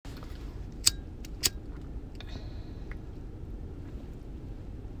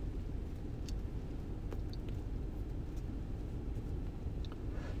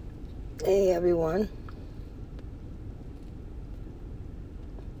Hey everyone.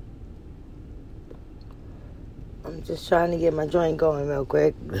 I'm just trying to get my joint going real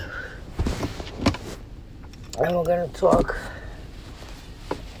quick. And we're gonna talk.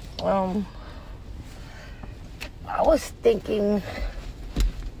 I was thinking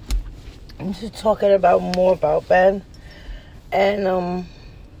I'm just talking about more about Ben. And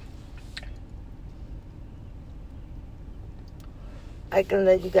I can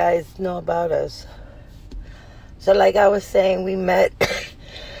let you guys know about us. So like I was saying, we met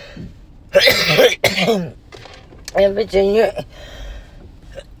in Virginia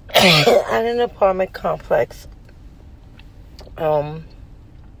at an apartment complex.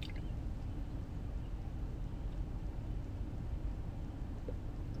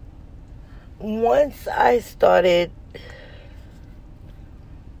 Once I started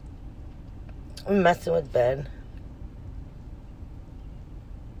messing with Ben,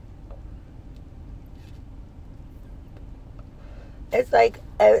 it's like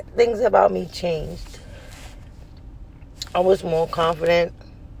things about me changed. I was more confident.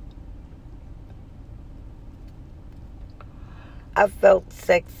 I felt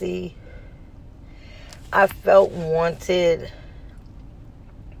sexy. I felt wanted.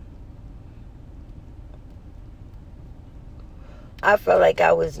 I felt like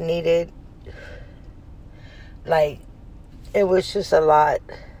I was needed. Like, it was just a lot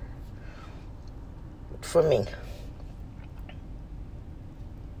for me.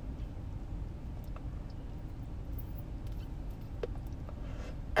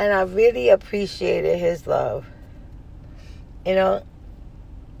 And I really appreciated his love. You know,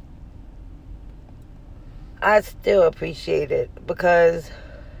 I still appreciate it because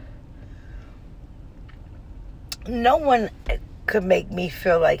no one could make me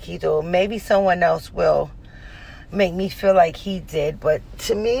feel like he did. Maybe someone else will make me feel like he did, but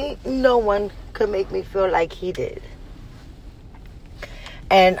to me, no one could make me feel like he did.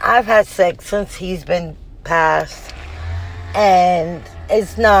 And I've had sex since he's been passed, and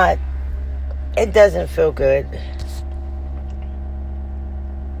it doesn't feel good.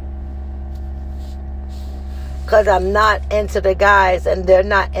 Because I'm not into the guys and they're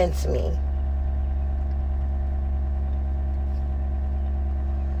not into me.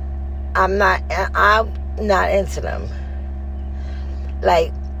 I'm not into them.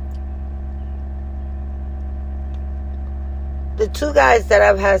 Like, the two guys that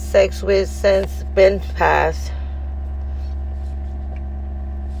I've had sex with since Ben passed,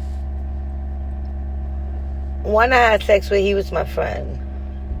 one I had sex with, he was my friend.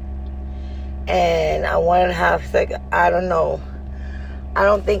 And I wanted to have sex. I don't know. I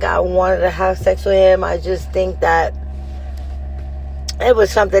don't think I wanted to have sex with him. I just think that it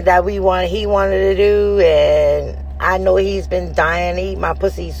was something that he wanted to do. And I know he's been dying to eat my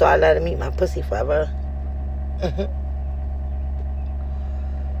pussy, so I let him eat my pussy forever.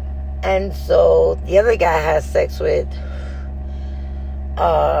 And so the other guy I had sex with,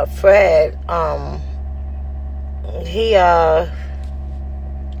 Fred,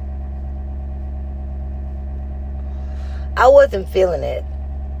 I wasn't feeling it.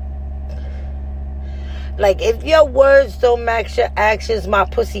 Like, if your words don't match your actions, my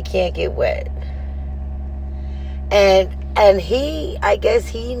pussy can't get wet. And he, I guess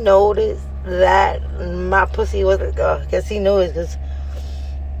he noticed that my pussy wasn't, I guess he knew it because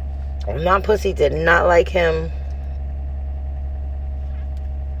my pussy did not like him.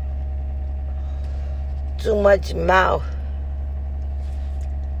 Too much mouth.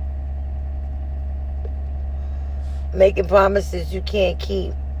 Making promises you can't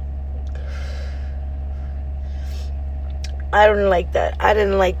keep. I didn't like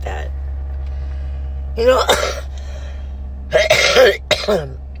that. You know,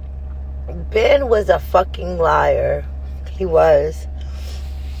 Ben was a fucking liar. He was.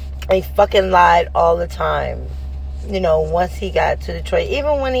 He fucking lied all the time. You know, once he got to Detroit.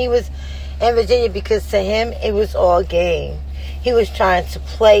 Even when he was in Virginia, because to him, it was all game. He was trying to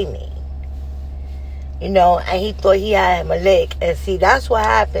play me. You know, and he thought he had him a lick. And see, that's what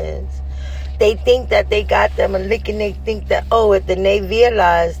happens. They think that they got them a lick, and they think that, then they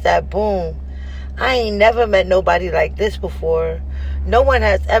realize that, boom, I ain't never met nobody like this before. No one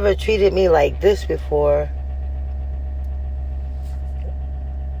has ever treated me like this before.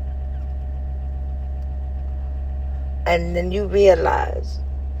 And then you realize.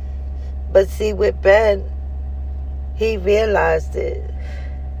 But see, with Ben, he realized it.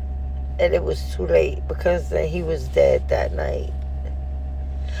 And it was too late because he was dead that night.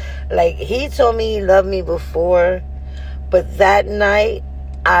 Like, he told me he loved me before, but that night,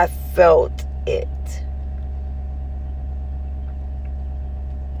 I felt it.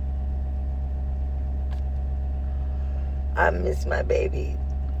 I miss my baby.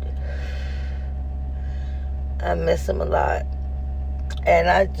 I miss him a lot. And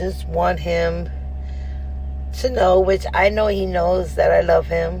I just want him to know, which I know he knows, that I love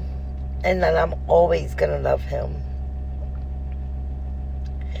him and that I'm always going to love him.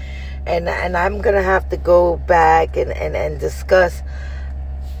 And I'm going to have to go back and discuss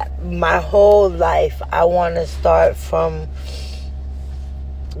my whole life. I want to start from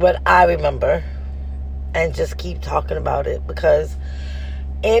what I remember and just keep talking about it, because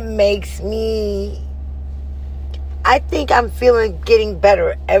it makes me, I think I'm getting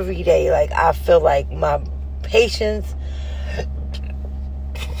better every day. Like, I feel like my patience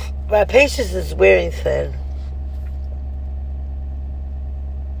is wearing thin.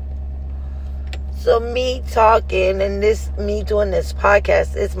 So me talking and me doing this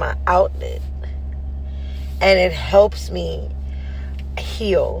podcast is my outlet. And it helps me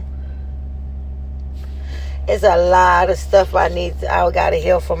heal. It's a lot of stuff I gotta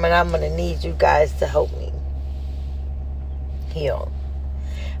heal from, and I'm gonna need you guys to help me heal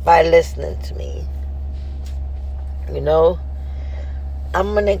by listening to me. You know,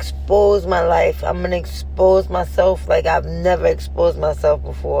 I'm gonna expose my life. I'm gonna expose myself like I've never exposed myself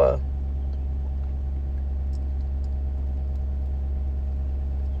before.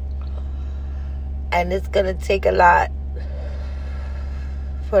 And it's gonna take a lot,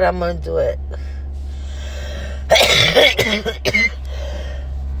 but I'm gonna do it.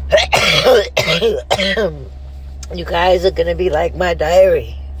 You guys are gonna be like my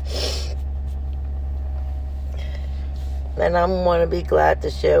diary, and I'm gonna be glad to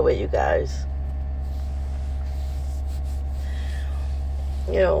share with you guys.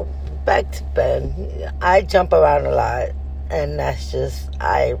 You know, back to Ben. I jump around a lot, and that's just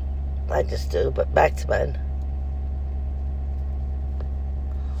I just do. But back to Ben.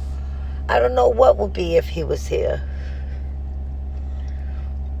 I don't know what would be if he was here.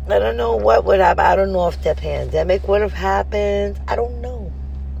 I don't know what would happen. I don't know if the pandemic would have happened. I don't know.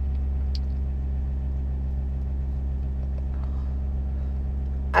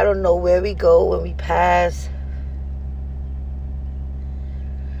 I don't know where we go when we pass.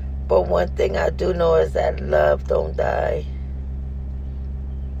 But one thing I do know is that love don't die.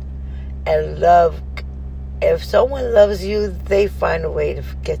 And love, if someone loves you, they find a way to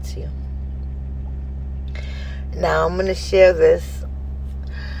get to you. Now, I'm going to share this.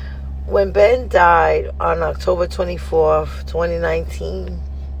 When Ben died on October 24th, 2019,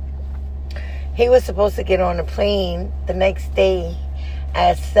 he was supposed to get on a plane the next day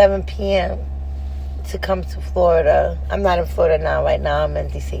at 7 p.m. to come to Florida. I'm not in Florida now. Right now, I'm in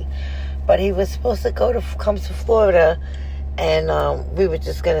D.C. But he was supposed to come to Florida, and we were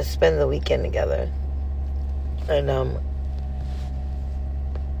just going to spend the weekend together. And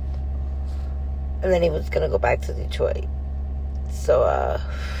then he was going to go back to Detroit. So,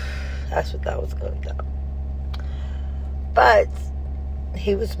 that's what that was going to go. But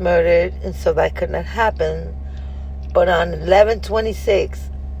he was murdered, and so that could not happen. But on 11/26,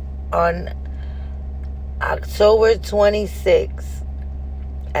 on October 26th,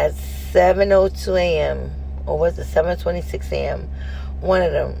 at 7:02 a.m., or was it 7:26 a.m., one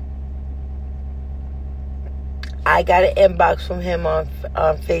of them, I got an inbox from him on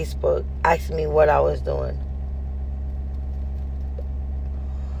Facebook asking me what I was doing.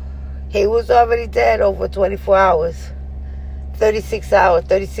 He was already dead over 24 hours. 36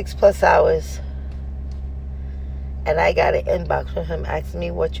 plus hours. And I got an inbox from him asking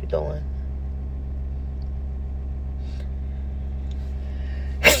me what you doing.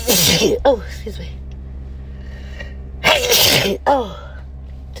 Oh, excuse me. Oh,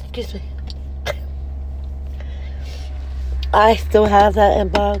 excuse me. I still have that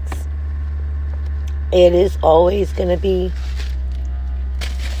inbox. It is always going to be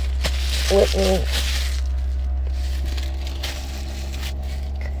with me.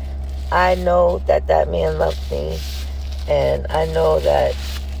 I know that man loved me, and I know that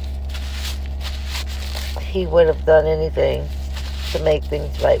he would have done anything to make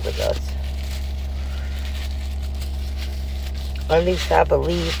things right with us. Or at least I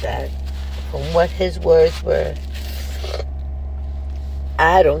believe that from what his words were.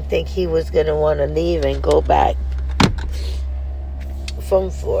 I don't think he was going to want to leave and go back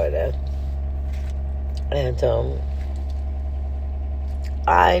from Florida. And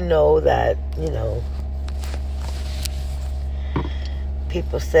I know that,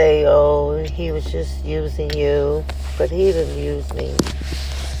 people say, oh, he was just using you. But he didn't use me.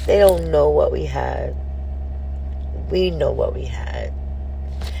 They don't know what we had. We know what we had.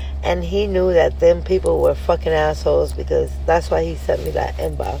 And he knew that them people were fucking assholes, because that's why he sent me that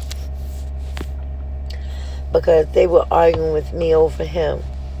inbox. because they were arguing with me over him.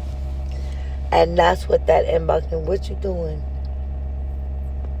 And that's what that inboxing, what you doing?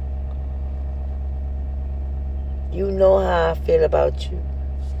 You know how I feel about you.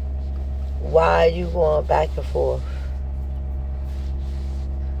 Why are you going back and forth?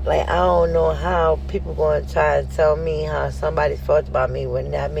 Like, I don't know how people going to try and tell me how somebody felt about me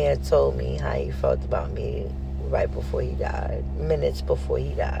when that man told me how he felt about me right before he died, minutes before he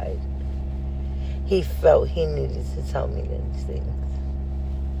died. He felt he needed to tell me these things.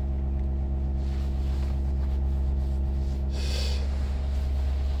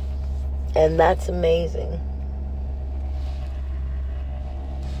 And that's amazing.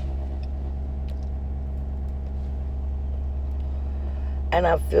 And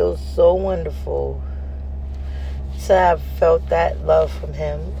I feel so wonderful to have felt that love from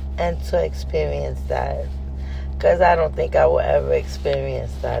him and to experience that. Because I don't think I will ever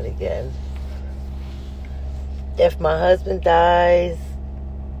experience that again. If my husband dies,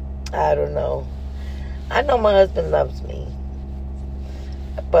 I don't know. I know my husband loves me.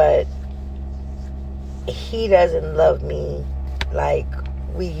 But he doesn't love me like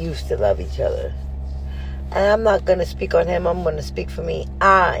we used to love each other. And I'm not going to speak on him. I'm going to speak for me.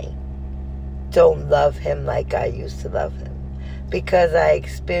 I don't love him like I used to love him. Because I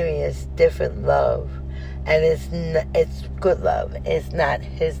experienced different love. And it's good love. It's not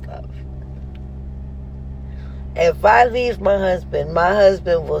his love. If I leave my husband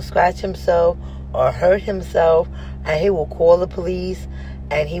will scratch himself or hurt himself. And he will call the police.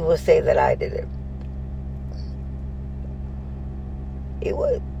 And he will say that I did it. He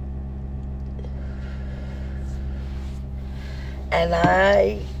would. And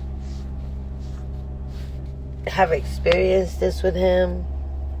I have experienced this with him.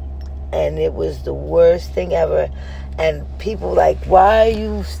 And it was the worst thing ever. And people like, why are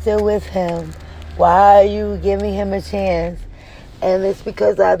you still with him? Why are you giving him a chance? And it's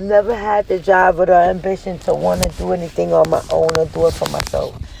because I've never had the drive or the ambition to want to do anything on my own or do it for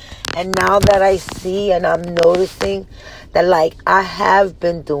myself. And now that I see and I'm noticing that, like, I have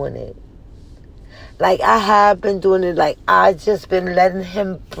been doing it. Like, I have been doing it. Like, I just been letting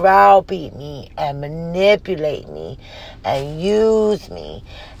him browbeat me and manipulate me and use me.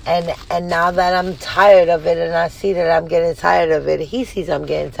 And now that I'm tired of it and I see that I'm getting tired of it, he sees I'm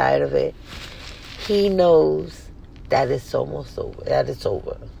getting tired of it. He knows that it's almost over. That it's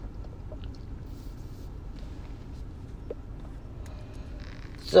over.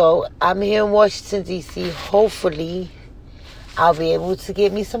 So, I'm here in Washington, D.C. Hopefully, I'll be able to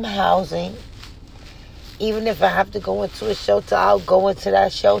get me some housing. Even if I have to go into a shelter, I'll go into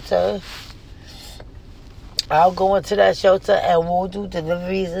that shelter. I'll go into that shelter and we'll do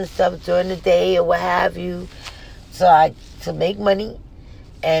deliveries and stuff during the day or what have you. To make money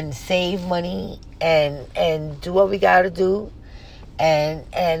and save money and do what we got to do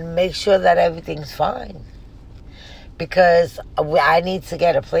and make sure that everything's fine. Because I need to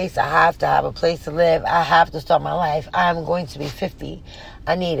get a place. I have to have a place to live. I have to start my life. I'm going to be 50.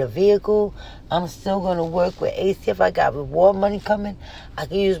 I need a vehicle. I'm still going to work with AC. If I got reward money coming, I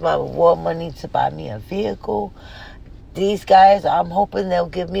can use my reward money to buy me a vehicle. These guys, I'm hoping they'll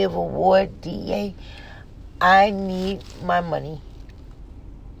give me a reward, DEA. I need my money.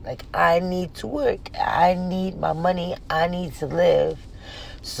 Like, I need to work. I need my money. I need to live.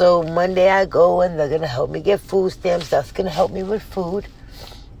 So Monday I go and they're going to help me get food stamps. That's going to help me with food.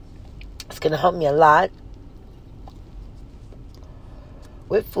 It's going to help me a lot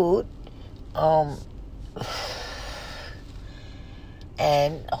with food.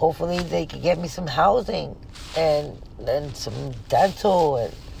 And hopefully they can get me some housing and some dental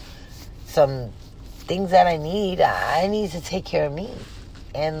and some things that I need. I need to take care of me.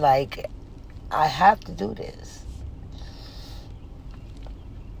 And, like, I have to do this.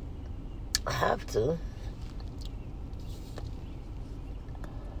 I have to.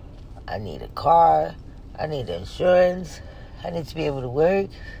 I need a car. I need insurance. I need to be able to work.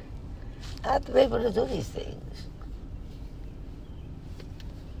 I have to be able to do these things.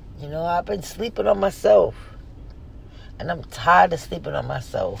 You know, I've been sleeping on myself. And I'm tired of sleeping on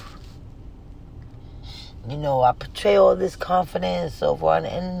myself. You know, I portray all this confidence over on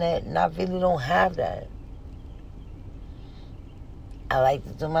the internet, and I really don't have that. I like to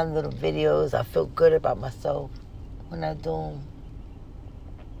do my little videos. I feel good about myself when I do them.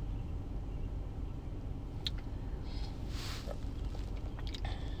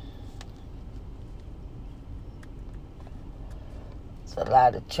 It's a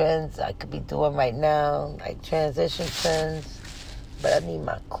lot of trends I could be doing right now, like transition trends. But I need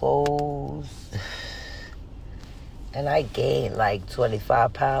my clothes. And I gained like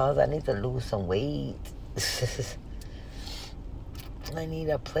 25 pounds. I need to lose some weight. I need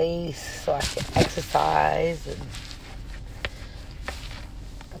a place so I can exercise and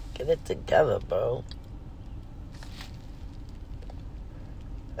get it together, bro.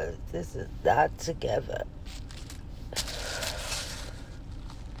 This is not together.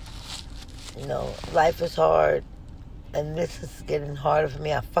 You know, life is hard, and this is getting harder for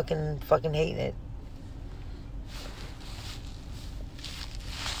me. I fucking hate it.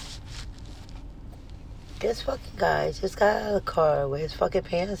 This fucking guy just got out of the car with his fucking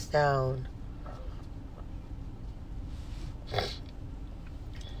pants down.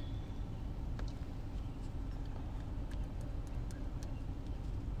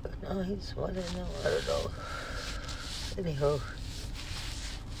 No, he's one of them. I don't know. Anyhow,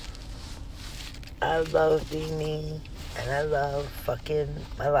 I love being me, and I love fucking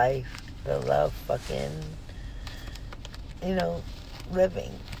my life. I love fucking, you know,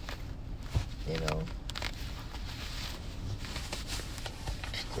 living. You know,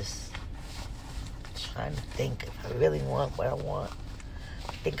 just trying to think if I really want what I want.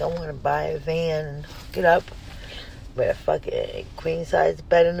 I think I want to buy a van and hook it up with a fucking queen size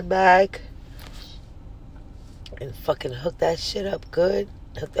bed in the back and fucking hook that shit up good.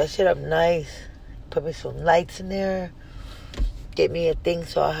 Hook that shit up nice. Put me some lights in there. Get me a thing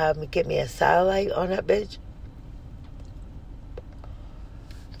so get me a satellite on that bitch.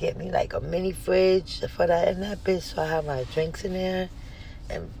 Get me like a mini fridge for that in that bitch so I have my drinks in there.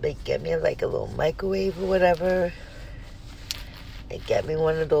 And get me like a little microwave or whatever. And get me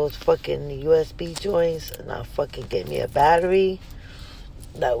one of those fucking USB joints. And I'll fucking get me a battery.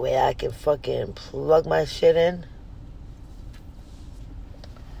 That way I can fucking plug my shit in.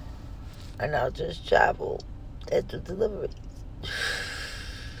 And I'll just travel and do deliveries.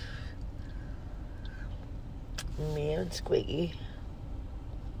 Me and Squiggy.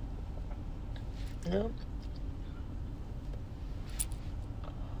 You know?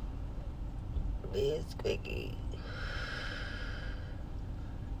 Me and Squiggy.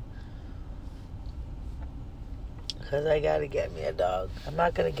 Because I gotta get me a dog. I'm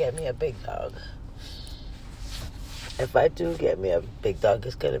not gonna get me a big dog. If I do get me a big dog,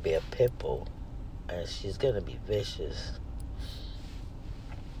 it's gonna be a pit bull. And she's gonna be vicious.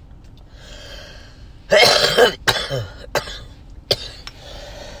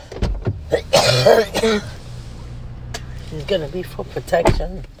 She's gonna be for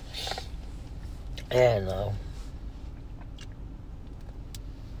protection. And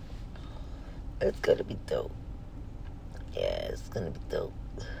it's gonna be dope. Yeah, it's gonna be dope.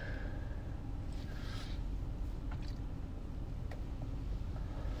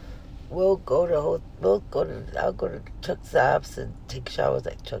 I'll go to the truck stops and take showers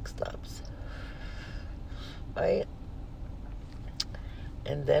at truck stops. Right?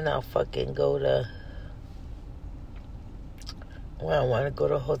 And then I'll fucking go to, when I want to go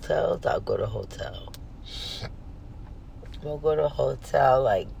to hotels, I'll go to hotel. We'll go to a hotel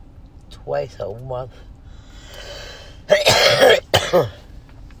like twice a month.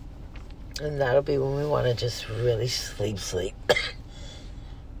 And that'll be when we want to just really sleep.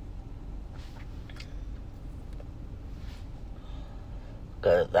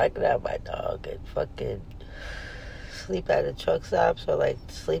 Because I could have my dog and fucking sleep at the truck stops or like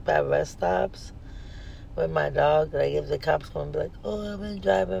sleep at rest stops with my dog. Like if the cops come and be like, oh, I've been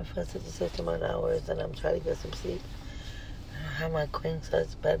driving for such and such amount of hours and I'm trying to get some sleep. I have my queen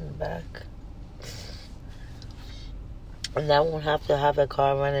size bed in the back. And I won't have to have the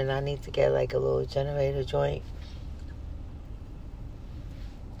car running. I need to get like a little generator joint.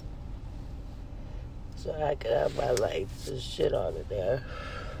 So I could have my lights and shit on in there.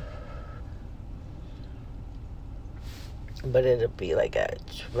 But it'll be like at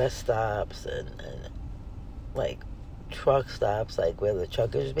rest stops and like truck stops, like where the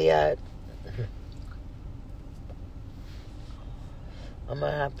truckers be at. I'm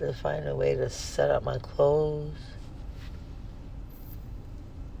gonna have to find a way to set up my clothes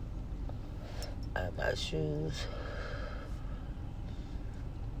and my shoes.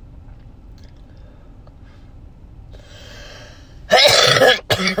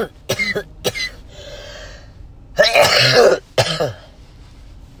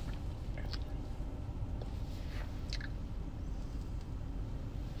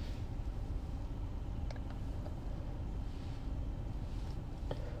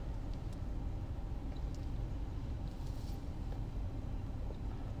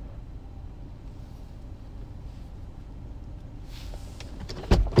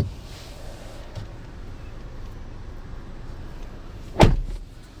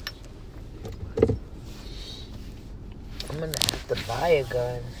 I'm gonna have to buy a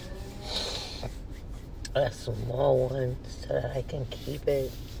gun. a small one so that I can keep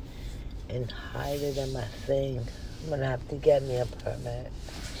it and hide it in my thing. I'm gonna have to get me a permit.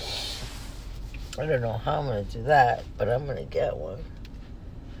 I don't know how I'm gonna do that, but I'm gonna get one.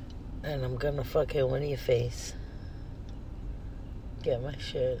 And I'm gonna fucking Winnie face. Get my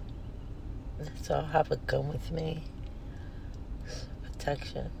shit. So I'll have a gun with me.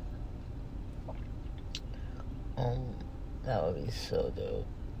 Protection. That would be so dope.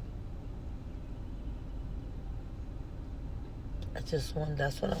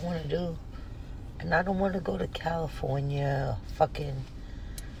 That's what I want to do. And I don't want to go to California, I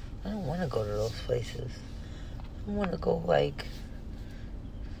don't want to go to those places. I want to go like,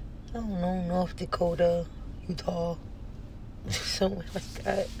 I don't know, North Dakota, Utah, somewhere like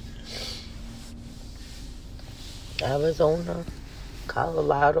that. Arizona,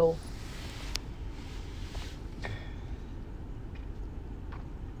 Colorado.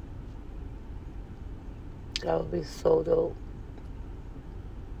 That would be so dope.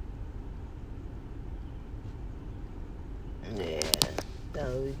 Yeah, that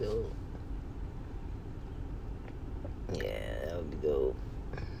would be dope. Yeah, that would be dope.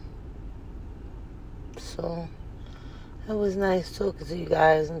 So, it was nice talking to you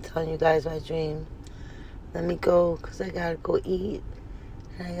guys and telling you guys my dream. Let me go, because I gotta go eat.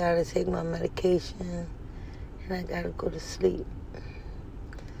 And I gotta take my medication. And I gotta go to sleep.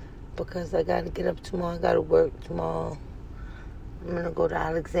 Because I gotta get up tomorrow. I gotta work tomorrow. I'm gonna go to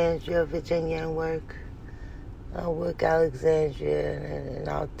Alexandria, Virginia and work. I'll work Alexandria and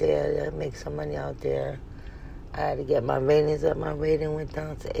out there, make some money out there. I had to get my ratings up. My rating went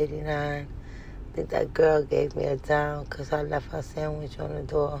down to 89. I think that girl gave me a down because I left her sandwich on the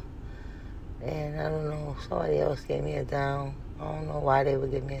door. And I don't know, somebody else gave me a down. I don't know why they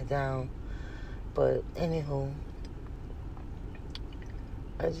would give me a down. But anywho,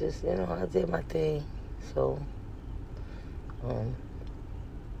 I just, I did my thing. So,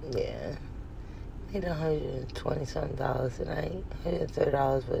 yeah. Made $120-something tonight,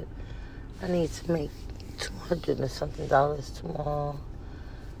 $130, but I need to make $200 and something tomorrow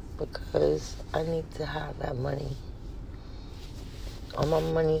because I need to have that money. All my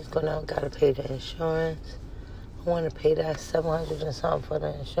money is going out. Gotta pay the insurance. I want to pay that $700 and something for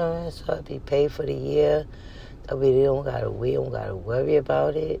the insurance, so I'll be paid for the year. That way we don't gotta worry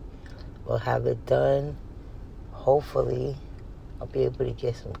about it. We'll have it done. Hopefully, I'll be able to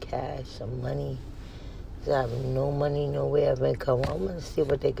get some cash, some money. I have no money, no way of income. I'm going to see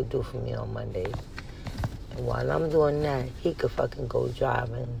what they could do for me on Monday. And while I'm doing that, he could fucking go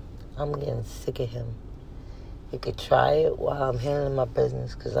driving. I'm getting sick of him. He could try it while I'm handling my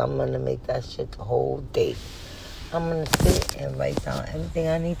business because I'm going to make that shit the whole day. I'm going to sit and write down everything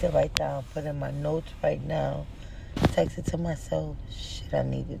I need to write down. Put in my notes right now. Text it to myself. Shit I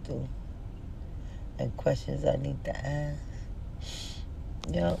need to do. And questions I need to ask.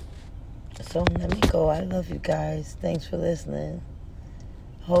 Yep. So let me go. I love you guys. Thanks for listening.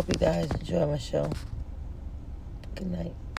 I hope you guys enjoy my show. Good night.